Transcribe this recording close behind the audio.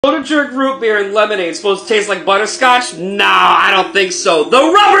Soda jerk root beer and lemonade supposed to taste like butterscotch? No, I don't think so. The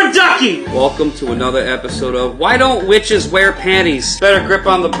rubber ducky! Welcome to another episode of Why Don't Witches Wear Panties? Better grip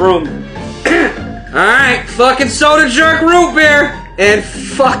on the broom. Alright, fucking soda jerk root beer and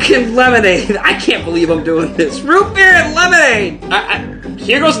fucking lemonade. I can't believe I'm doing this. Root beer and lemonade!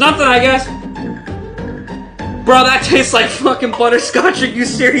 Here goes nothing, I guess. Bro, that tastes like fucking butterscotch. Are you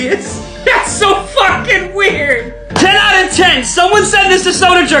serious? That's so fucking weird! 10 out of 10! Someone send this to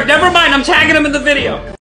Soda Jerk! Never mind, I'm tagging him in the video.